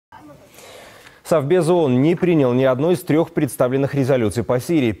Совбез ООН не принял ни одной из трех представленных резолюций по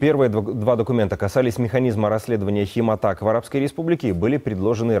Сирии. Первые два документа касались механизма расследования хим.атак в арабской республике, были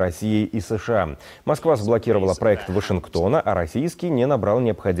предложены Россией и США. Москва заблокировала проект Вашингтона, а российский не набрал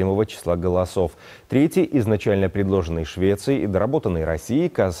необходимого числа голосов. Третий, изначально предложенный Швецией и доработанный Россией,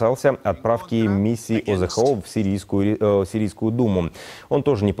 касался отправки миссии ОЗХО в Сирийскую Думу. Он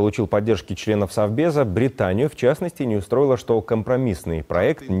тоже не получил поддержки членов Совбеза. Британию, в частности, не устроило, что компромиссный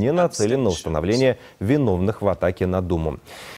проект не нацелен на установление виновных в атаке на Думу.